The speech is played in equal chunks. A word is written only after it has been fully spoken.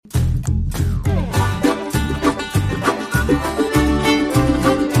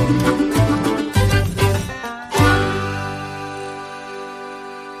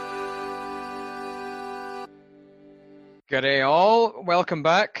Good day all. Welcome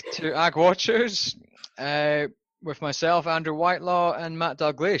back to Ag Watchers with myself, Andrew Whitelaw, and Matt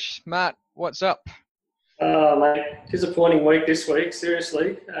Dalglish. Matt, what's up? Mate, disappointing week this week.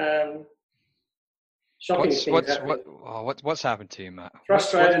 Seriously, shocking things happening. What's happened to you, Matt?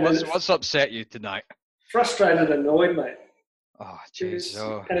 Frustrated. What's upset you tonight? Frustrated and annoyed, mate. Oh, jeez.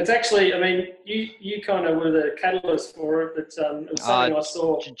 And it's actually, I mean, you kind of were the catalyst for it, but it was something I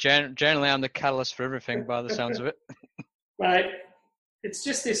saw. Generally, I'm the catalyst for everything, by the sounds of it. Mate, it's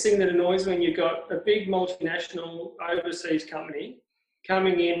just this thing that annoys me when you've got a big multinational overseas company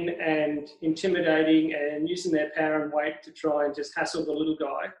coming in and intimidating and using their power and weight to try and just hassle the little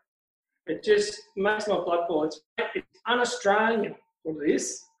guy. It just makes my blood boil. It's un-Australian, what it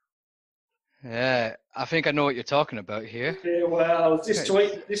is. Yeah, I think I know what you're talking about here. Yeah, well, this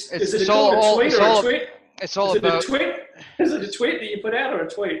tweet, is it a tweet or a tweet? It's all about... Is it a tweet that you put out or a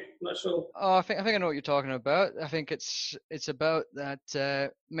tweet? I'm not sure. Oh, I think I know what you're talking about. I think it's about that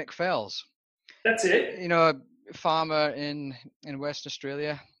Mick Fells. That's it. You know, a farmer in Western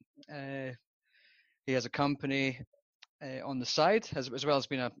Australia. He has a company on the side, as well as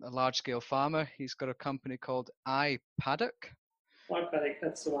being a large-scale farmer. He's got a company called iPaddock. iPaddock,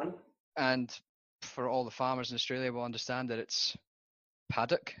 that's the one. And for all the farmers in Australia will understand that it's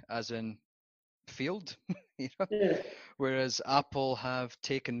paddock, as in field. You know? Yeah. Whereas Apple have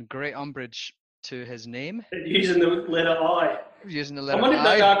taken great umbrage to his name. Using the letter I. Using the letter I. I wonder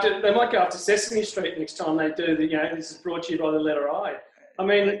if they might go up to Sesame Street next time they do the, this is brought to you by the letter I. I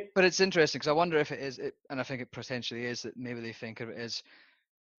mean... But it's interesting because I wonder if it is, and I think it potentially is, that maybe they think of it as,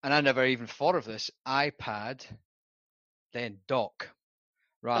 and I never even thought of this, iPad, then dock,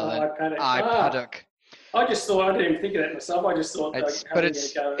 rather than iPaddock. I just thought, I didn't even think of that myself. I just thought, it's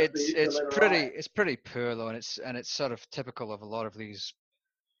pretty poor though, and it's sort of typical of a lot of these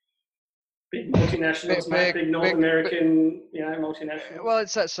big multinationals, big North American, multinationals. Well,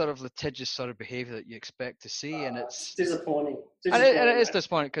 it's that sort of litigious sort of behaviour that you expect to see, and it's disappointing. And it is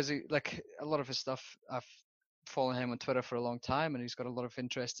disappointing because like a lot of his stuff, I've followed him on Twitter for a long time, and he's got a lot of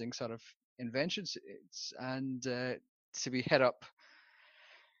interesting sort of inventions. To be hit up.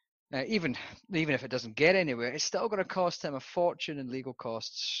 Even if it doesn't get anywhere, it's still going to cost him a fortune in legal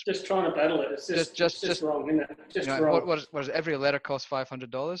costs. Just trying to battle it. It's just wrong, isn't it? Just wrong. What does every letter cost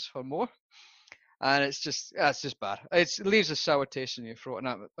 $500 or more? And it's just bad. It leaves a sour taste in your throat.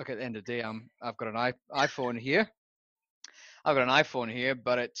 And look, at the end of the day, I've got an iPhone here.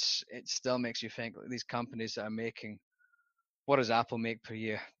 But it still makes you think these companies that are making, what does Apple make per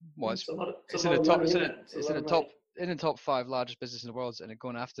year? It's in the top 5 largest businesses in the world, and they're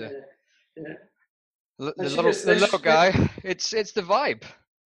going after the little guy. It's the vibe.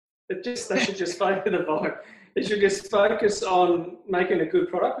 They should just focus on the vibe. They should just focus on making a good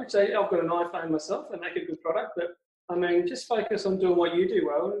product, which I've got an iPhone myself. They make a good product, but I mean, just focus on doing what you do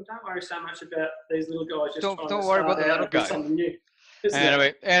well, and don't worry so much about these little guys. Don't worry about the little guy. Something new.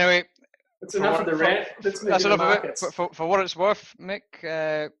 Anyway. It's enough of the rant. That's enough of it. For what it's worth, Mick,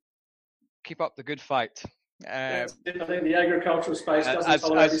 keep up the good fight. I think the agricultural space doesn't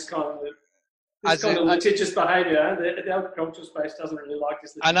tolerate this kind of litigious behaviour. The agricultural space doesn't really like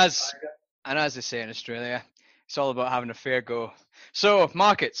this litigious behaviour. And as they say in Australia, it's all about having a fair go. So,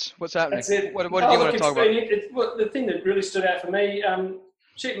 markets, what's happening? That's it. What do you want to talk about? The thing that really stood out for me,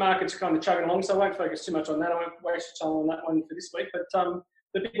 sheep markets are kind of chugging along, so I won't focus too much on that. I won't waste your time on that one for this week. But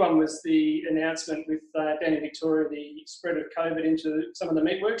the big one was the announcement with down in Victoria, the spread of COVID into some of the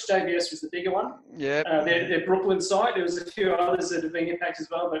meatworks. JBS was the bigger one. Yeah. Their Brooklyn site. There was a few others that have been impacted as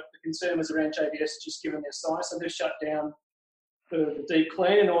well, but the concern was around JBS just given their size. So they've shut down the deep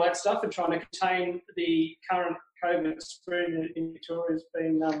clean and all that stuff and trying to contain the current COVID spread in Victoria has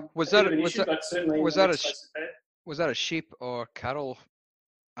been an issue, but certainly was that a sheep or cattle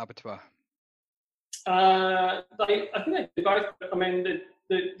abattoir? I think they do both. I mean,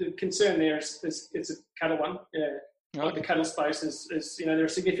 the concern there is it's a cattle one. Yeah. Okay. Like the cattle space is they're a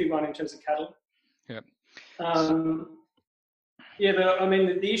significant one in terms of cattle. Yeah. But I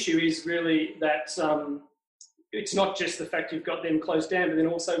mean, the issue is really that it's not just the fact you've got them closed down, but then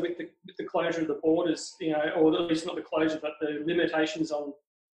also with the closure of the borders, or at least not the closure, but the limitations on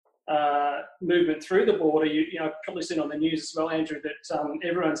movement through the border. I've probably seen on the news as well, Andrew, that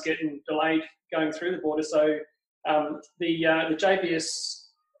everyone's getting delayed going through the border. So the JBS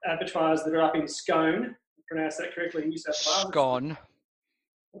abattoirs that are up in Scone, pronounce that correctly, New South Wales. Scone.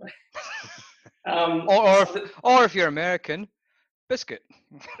 or if you're American, biscuit.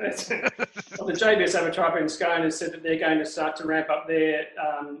 Well, the JBS abattoir up in Scone has said that they're going to start to ramp up their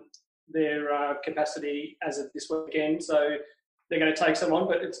capacity as of this weekend. So they're going to take some on,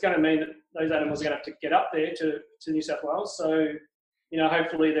 but it's going to mean that those animals are going to have to get up there to New South Wales. So,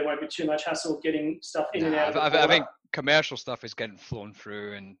 hopefully there won't be too much hassle getting stuff in and out of the border. I think commercial stuff is getting flown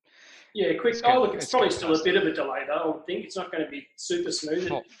through and yeah, quick. It's probably still a bit of a delay though. I would think it's not going to be super smooth.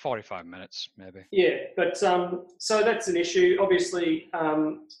 45 minutes maybe. Yeah, but so that's an issue. Obviously,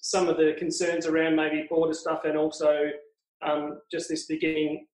 some of the concerns around maybe border stuff and also just this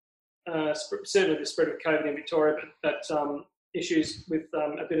beginning, certainly the spread of COVID in Victoria, but issues with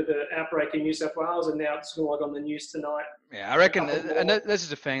a bit of an outbreak in New South Wales, and now it's like on the news tonight. Yeah, I reckon, and this is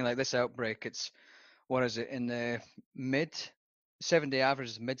the thing, like this outbreak, it's, what is it, in the mid, 7-day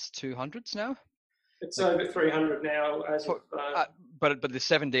average is mid 200s now? It's over 300 now. But the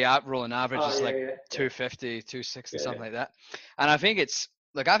 7-day rolling average is 250, 260, something like that. And I think it's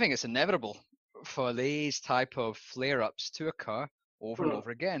inevitable for these type of flare-ups to occur over and over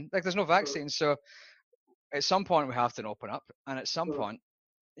again. Like there's no vaccine, so at some point we have to open up, and at some point,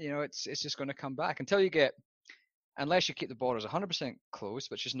 it's just going to come back unless you keep the borders 100%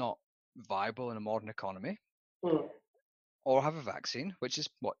 closed, which is not viable in a modern economy, or have a vaccine, which is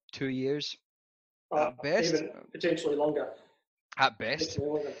 2 years at best, even potentially longer. At best,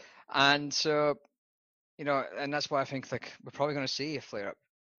 and so and that's why I think like we're probably going to see a flare up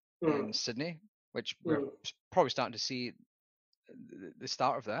in Sydney, which we're probably starting to see the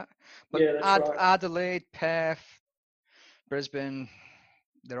start of that. But Adelaide, Perth, Brisbane,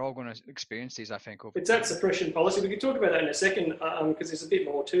 they're all going to experience these, I think. It's that suppression policy. We could talk about that in a second because there's a bit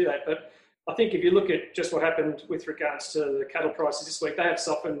more to that. But I think if you look at just what happened with regards to the cattle prices this week, they have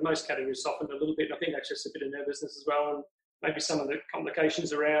softened. Most categories softened a little bit. And I think that's just a bit of nervousness as well, and maybe some of the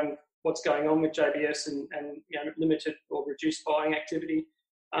complications around what's going on with JBS and limited or reduced buying activity.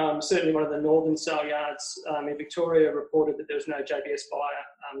 Certainly one of the northern sale yards in Victoria reported that there was no JBS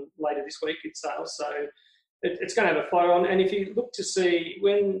buyer later this week in sales. So it's going to have a flow on. And if you look to see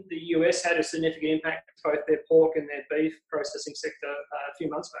when the US had a significant impact on both their pork and their beef processing sector a few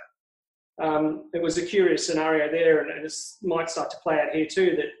months back, it was a curious scenario there, and it might start to play out here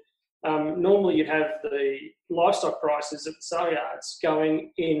too, that normally you'd have the livestock prices at the sale yards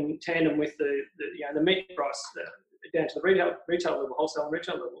going in tandem with the meat price down to the retail level, wholesale and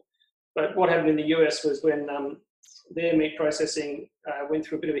retail level. But what happened in the US was when their meat processing went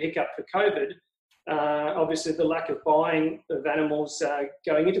through a bit of a hiccup for COVID, obviously the lack of buying of animals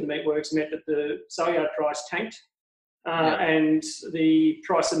going into the meatworks meant that the sale yard price tanked, and the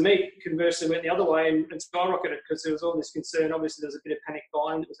price of meat conversely went the other way and skyrocketed because there was all this concern. Obviously, there was a bit of panic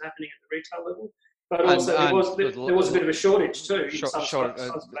buying that was happening at the retail level, but also there was a bit of a shortage too in some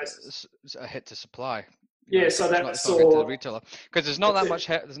places. A hit to supply. Yeah, so that saw the retailer because there's not that much.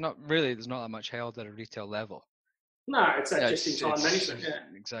 There's not that much held at a retail level. No, it's that just-in-time management. Yeah,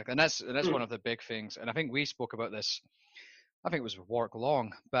 exactly, and that's one of the big things. And I think we spoke about this. I think it was with Warwick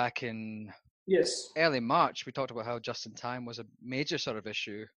Long back in early March. We talked about how just-in-time was a major sort of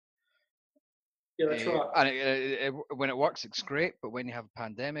issue. Yeah, that's right. And when it works, it's great. But when you have a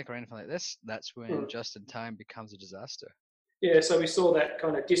pandemic or anything like this, that's when just-in-time becomes a disaster. Yeah, so we saw that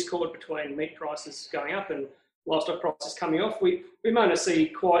kind of discord between meat prices going up and livestock prices coming off. We might not see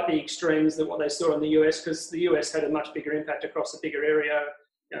quite the extremes that what they saw in the US because the US had a much bigger impact across a bigger area,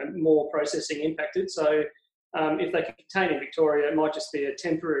 more processing impacted. So if they can contain in Victoria, it might just be a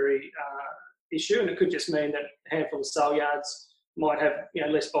temporary issue, and it could just mean that a handful of sale yards might have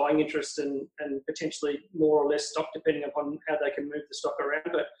less buying interest and potentially more or less stock depending upon how they can move the stock around.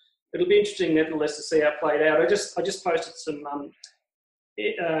 But it'll be interesting, nevertheless, to see how it played out. I just posted some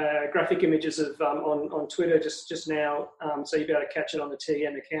graphic images of on Twitter just now, so you'll be able to catch it on the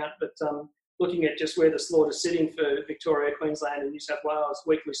TM account. But looking at just where the slaughter's sitting for Victoria, Queensland, and New South Wales,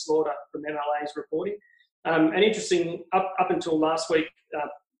 weekly slaughter from MLA's reporting. And interesting, up until last week,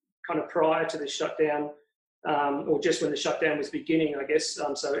 kind of prior to the shutdown, or just when the shutdown was beginning, I guess.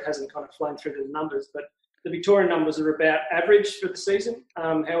 So it hasn't kind of flown through to the numbers, but the Victorian numbers are about average for the season.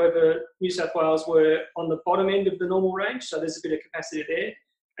 However, New South Wales were on the bottom end of the normal range, so there's a bit of capacity there.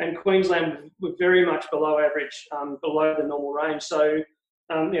 And Queensland were very much below average, below the normal range. So,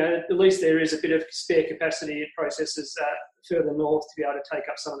 at least there is a bit of spare capacity at processors further north to be able to take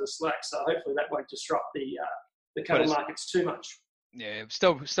up some of the slack. So hopefully that won't disrupt the cattle markets too much. Yeah, it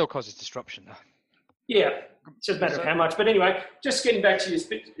still causes disruption though. Yeah, it's just a matter of how much. But anyway, just getting back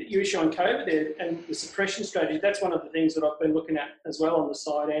to your issue on COVID there and the suppression strategy, that's one of the things that I've been looking at as well on the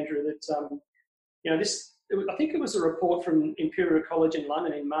side, Andrew, that, I think it was a report from Imperial College in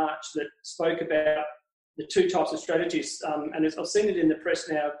London in March that spoke about the two types of strategies. And I've seen it in the press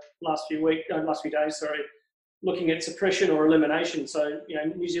now last few days, looking at suppression or elimination. So,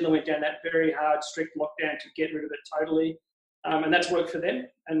 New Zealand went down that very hard, strict lockdown to get rid of it totally. and that's worked for them.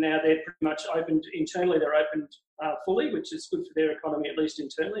 And now they're pretty much opened internally. They're opened fully, which is good for their economy, at least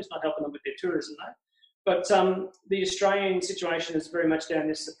internally. It's not helping them with their tourism though. But the Australian situation is very much down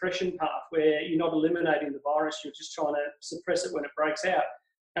this suppression path where you're not eliminating the virus, you're just trying to suppress it when it breaks out.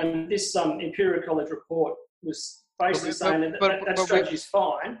 And this Imperial College report was basically saying that strategy is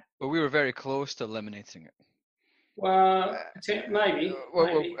fine. But we were very close to eliminating it. Well, maybe.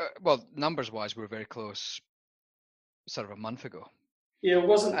 Well, numbers-wise, we were very close sort of a month ago. Yeah, it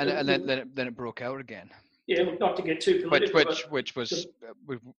wasn't. And then it broke out again. Yeah, not to get too political. Which was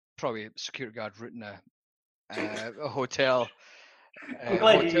probably a security guard written a hotel. I'm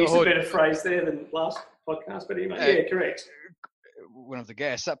glad you used a better phrase there than last podcast, but anyway, yeah, correct. One of the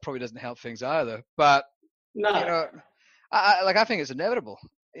guests, that probably doesn't help things either. But no, I think it's inevitable.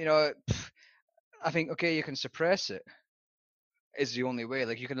 I think you can suppress it. Is the only way.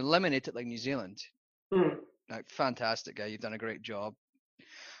 Like you can eliminate it, like New Zealand. Like fantastic guy, you've done a great job,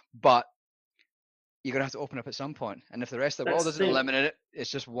 but you're gonna have to open up at some point. And if the rest of the world doesn't eliminate it, it's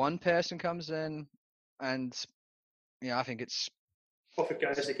just one person comes in, and I think it's off it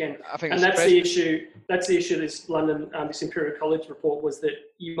goes again. I think, and that's the issue. That's the issue. This London, this Imperial College report was that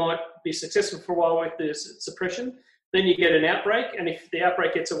you might be successful for a while with this suppression, then you get an outbreak, and if the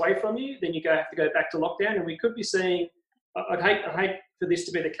outbreak gets away from you, then you have to go back to lockdown. And we could be seeing. I'd hate for this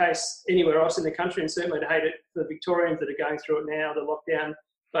to be the case anywhere else in the country, and certainly I'd hate it for the Victorians that are going through it now, the lockdown.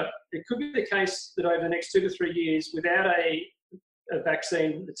 But it could be the case that over the next 2 to 3 years, without a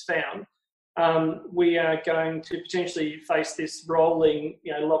vaccine that's found, we are going to potentially face this rolling,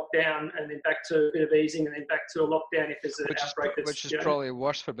 lockdown, and then back to a bit of easing, and then back to a lockdown if there's an outbreak. Which is probably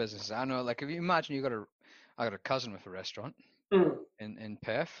worse for businesses. I know, like if you imagine I got a cousin with a restaurant in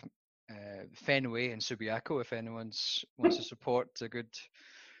Perth. Fenway and Subiaco, if anyone wants to support a good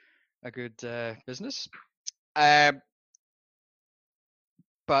business,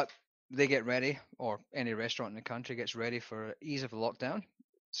 but they get ready, or any restaurant in the country gets ready for ease of the lockdown.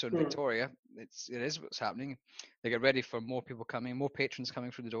 So in Victoria, it is what's happening. They get ready for more people coming, more patrons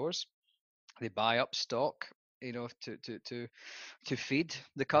coming through the doors. They buy up stock, to feed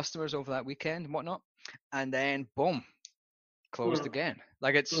the customers over that weekend and whatnot, and then boom, closed again.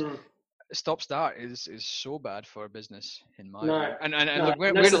 Like it's. Stop start is so bad for a business in my view. And look, we're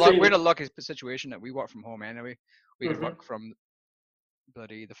in a lucky situation that we work from home anyway. We could work from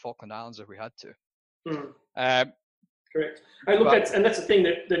the Falkland Islands if we had to. Correct. And look, that's the thing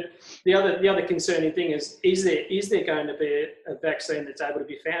that the other concerning thing is there going to be a vaccine that's able to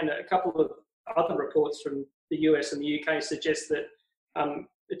be found? A couple of other reports from the US and the UK suggest that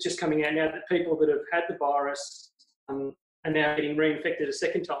it's just coming out now that people that have had the virus are now getting reinfected a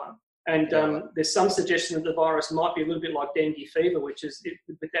second time. And there's some suggestion that the virus might be a little bit like dengue fever, which is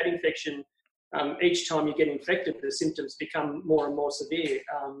with that infection, each time you get infected, the symptoms become more and more severe.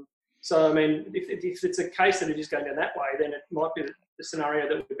 So, I mean, if it's a case that it is going down that way, then it might be the scenario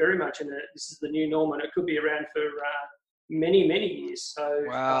that we're very much in. This is the new norm, and it could be around for many, many years. So,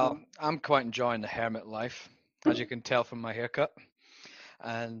 well, I'm quite enjoying the hermit life, as you can tell from my haircut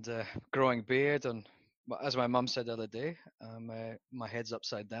and growing beard. And as my mum said the other day, my head's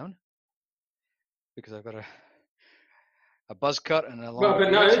upside down because I've got a buzz cut and a long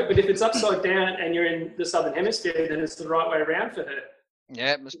beard. But if it's upside down and you're in the southern hemisphere, then it's the right way around for her.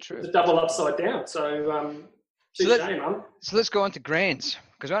 Yeah, that's true. It's double upside down. So, so let's go on to grains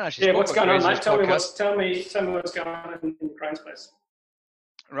because I actually what's going on, mate? Tell me what's going on in the grain space.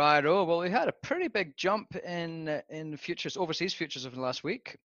 Right. Oh, well, we had a pretty big jump in futures, overseas futures over the last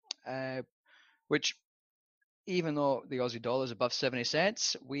week, which even though the Aussie dollar is above 70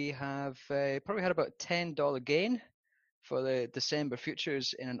 cents, we have probably had about a $10 gain for the December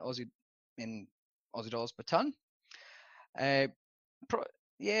futures in Aussie dollars per ton.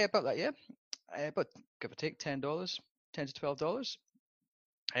 About that, yeah. But give or take $10, $10 to $12.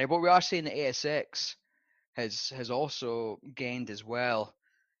 But we are seeing the ASX has also gained as well,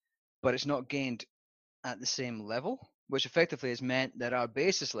 but it's not gained at the same level, which effectively has meant that our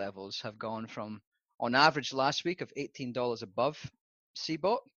basis levels have gone from, on average last week, of $18 above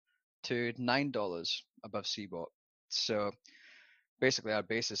CBOT to $9 above CBOT. So basically our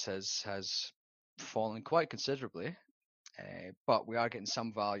basis has fallen quite considerably. But we are getting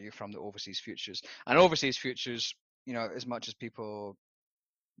some value from the overseas futures. And overseas futures, as much as people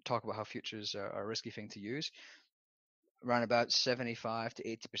talk about how futures are a risky thing to use, around about 75 to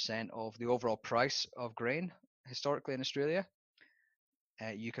 80% of the overall price of grain historically in Australia,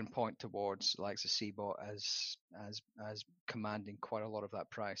 you can point towards likes of CBOT as commanding quite a lot of that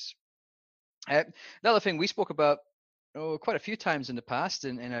price. The other thing we spoke about quite a few times in the past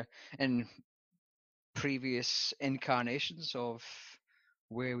in previous incarnations of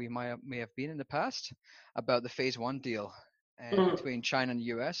where we may have been in the past about the Phase 1 deal between China and the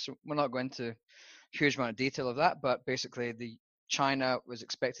US. We're not going into a huge amount of detail of that, but basically China was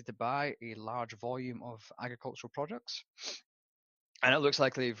expected to buy a large volume of agricultural products. And it looks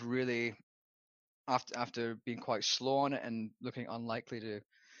like they've really, after being quite slow on it and looking unlikely to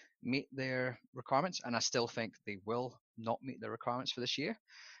meet their requirements, and I still think they will not meet their requirements for this year,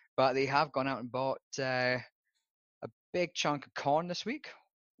 but they have gone out and bought a big chunk of corn this week,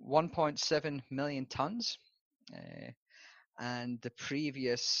 1.7 million tons. And the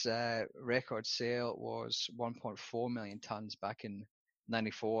previous record sale was 1.4 million tons back in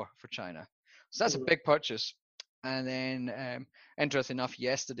 94 for China. So that's a big purchase. And then, interesting enough,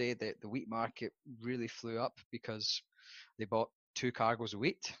 yesterday the wheat market really flew up because they bought 2 cargoes of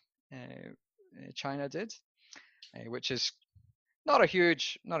wheat. China did, which is not a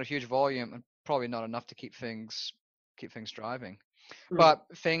huge volume, and probably not enough to keep things driving. But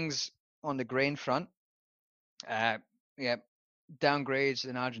things on the grain front, downgrades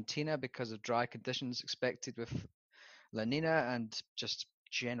in Argentina because of dry conditions expected with La Nina and just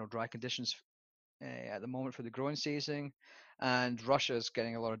general dry conditions at the moment for the growing season. And Russia's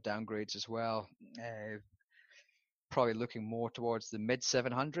getting a lot of downgrades as well, probably looking more towards the mid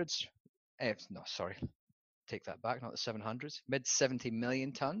 700s. No, sorry, take that back, not the 700s, mid 70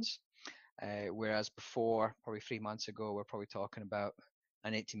 million tons. Whereas before, probably 3 months ago, we're probably talking about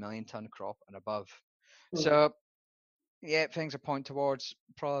an 80 million ton crop and above. So, yeah, things are pointing towards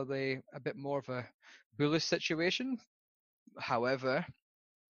probably a bit more of a bullish situation. However,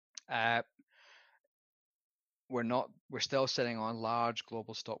 we're still sitting on large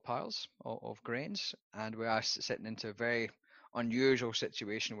global stockpiles of grains, and we are sitting into a very unusual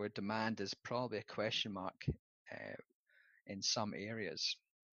situation where demand is probably a question mark in some areas.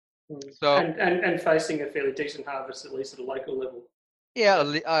 So and facing a fairly decent harvest, at least at a local level. Yeah,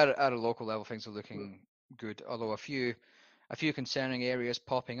 at a local level, things are looking good. Although a few concerning areas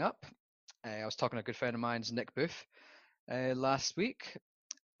popping up. I was talking to a good friend of mine's, Nick Booth, last week,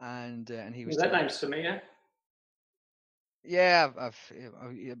 and he was. That name's familiar. Yeah, I've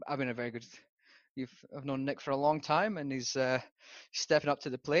been a very good. I've known Nick for a long time, and he's stepping up to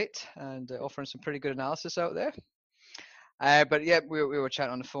the plate and offering some pretty good analysis out there. But yeah, we were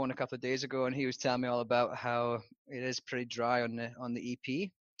chatting on the phone a couple of days ago, and he was telling me all about how it is pretty dry on the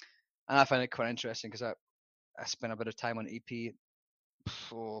EP, and I find it quite interesting because I spent a bit of time on EP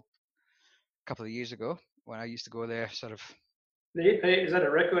a couple of years ago when I used to go there. Sort of. The EP, is that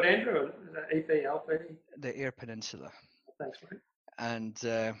a record, Andrew, or is that EP LP? The Eyre Peninsula. Thanks, mate. And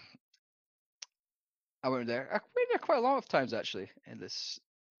I went there. I went there quite a lot of times actually in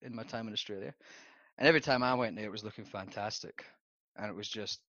my time in Australia. And every time I went there, it was looking fantastic, and it was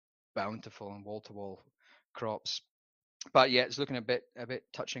just bountiful and wall-to-wall crops. But yeah, it's looking a bit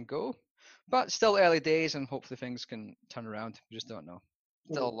touch and go, but still early days, and hopefully things can turn around. We just don't know.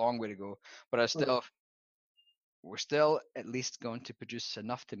 Still a long way to go, but we're still at least going to produce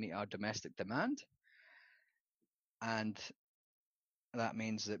enough to meet our domestic demand, and that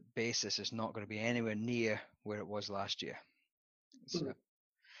means that basis is not going to be anywhere near where it was last year. So,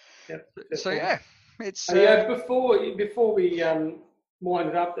 yeah. It's before we wind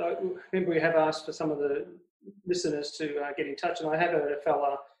it up, remember we have asked for some of the listeners to get in touch, and I have a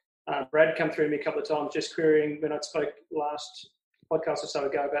fella, Brad, come through me a couple of times just querying when I spoke last podcast or so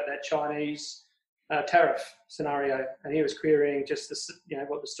ago about that Chinese tariff scenario, and he was querying just this,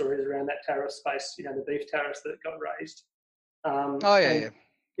 what the story is around that tariff space, the beef tariffs that got raised. Was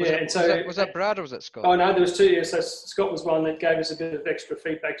that Brad or was that Scott? Oh no, there was two. Yeah, so Scott was one that gave us a bit of extra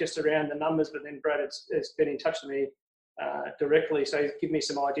feedback just around the numbers, but then Brad has been in touch with me directly, so he's given me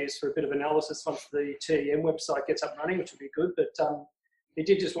some ideas for a bit of analysis once the TEM website gets up and running, which would be good. But he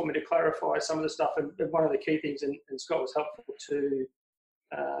did just want me to clarify some of the stuff, and one of the key things, and Scott was helpful to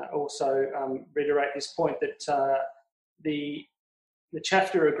also reiterate this point that the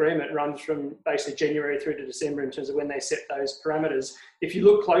CHAFTA agreement runs from basically January through to December in terms of when they set those parameters. If you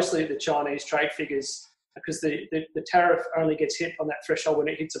look closely at the Chinese trade figures, because the tariff only gets hit on that threshold when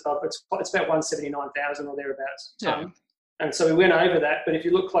it hits above, it's about 179,000 or thereabouts ton. Yeah. And so we went over that, but if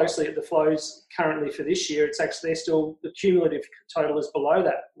you look closely at the flows currently for this year, it's actually the cumulative total is below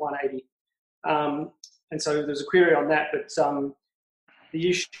that 180. And so there's a query on that, but the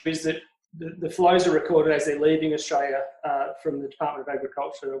issue is that the flows are recorded as they're leaving Australia from the Department of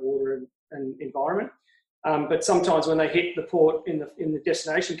Agriculture, Water and Environment. But sometimes when they hit the port in the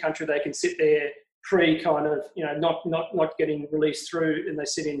destination country, they can sit there not getting released through, and they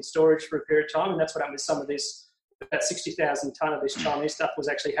sit in storage for a period of time. And that's what happened with some of this. About 60,000 tonne of this Chinese stuff was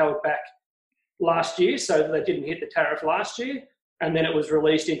actually held back last year, so they didn't hit the tariff last year, and then it was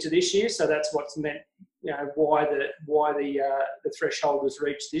released into this year. So that's what's meant, why the threshold was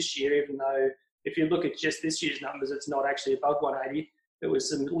reached this year. Even though if you look at just this year's numbers, it's not actually above 180. It was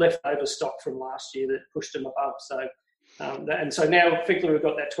some leftover stock from last year that pushed them above. So. And so now effectively we've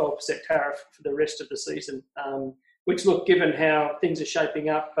got that 12% tariff for the rest of the season, which, look, given how things are shaping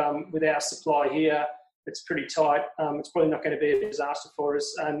up with our supply here, it's pretty tight. It's probably not going to be a disaster for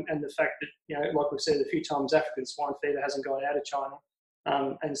us. And the fact that, like we've said a few times, African swine fever hasn't gone out of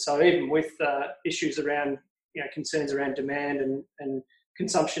China. And so even with issues around, concerns around demand and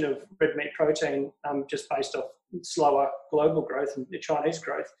consumption of red meat protein just based off slower global growth and the Chinese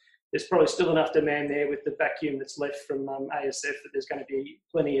growth, there's probably still enough demand there with the vacuum that's left from ASF that there's going to be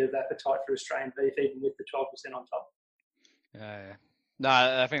plenty of appetite for Australian beef, even with the 12% on top. Yeah. No,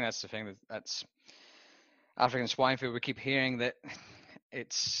 I think that's the thing. That's African swine fever. We keep hearing that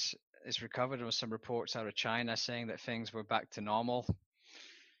it's recovered. There was some reports out of China saying that things were back to normal.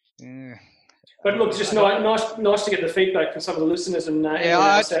 Yeah. But look, it's just nice to get the feedback from some of the listeners. And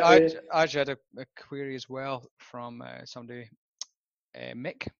I actually had a query as well from somebody,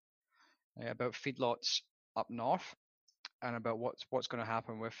 Mick, about feedlots up north and about what's going to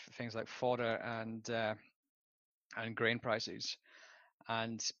happen with things like fodder and grain prices,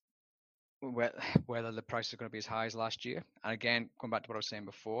 and whether the prices are going to be as high as last year. And again, going back to what I was saying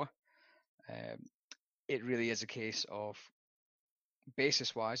before, it really is a case of,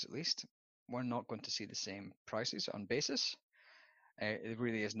 basis-wise at least, we're not going to see the same prices on basis. It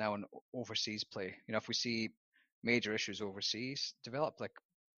really is now an overseas play. If we see major issues overseas develop, like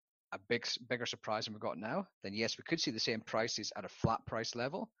a bigger surprise than we've got now, then yes, we could see the same prices at a flat price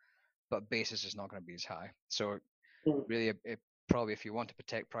level, but basis is not going to be as high. So really, probably if you want to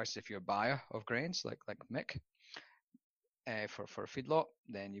protect prices, if you're a buyer of grains like Mick, for a feedlot,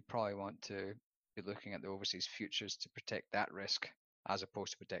 then you probably want to be looking at the overseas futures to protect that risk as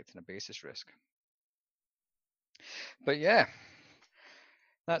opposed to protecting a basis risk. But yeah,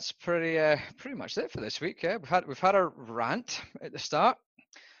 that's pretty much it for this week. Yeah, we've had a rant at the start.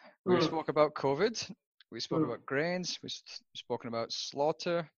 We spoke about COVID. We spoke about grains. We've spoken about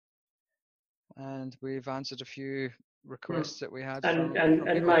slaughter, and we've answered a few requests that we had.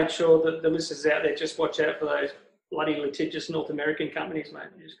 And made sure that the listeners out there just watch out for those bloody litigious North American companies, mate.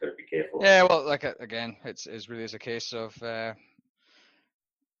 You just got to be careful. Yeah, well, again, it's really is a case of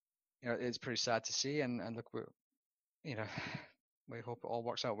it's pretty sad to see, and look, we hope it all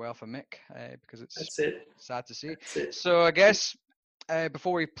works out well for Mick because it's sad to see. So I guess.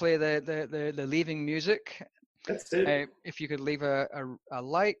 Before we play the leaving music, if you could leave a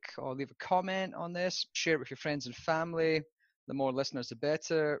like or leave a comment on this, share it with your friends and family. The more listeners, the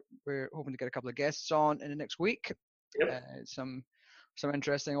better. We're hoping to get a couple of guests on in the next week. Yep. Some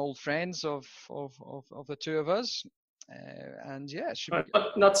interesting old friends of the two of us, and yeah, it should be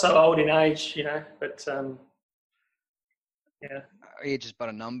not so old in age, but yeah, age is but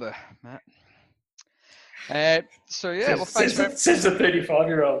a number, Matt. So yeah, well, thanks. Says the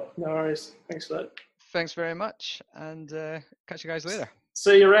 35-year-old. No worries. Thanks for that. Thanks very much, and catch you guys later.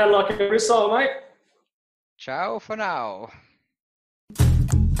 See you around like a missile, mate. Ciao for now.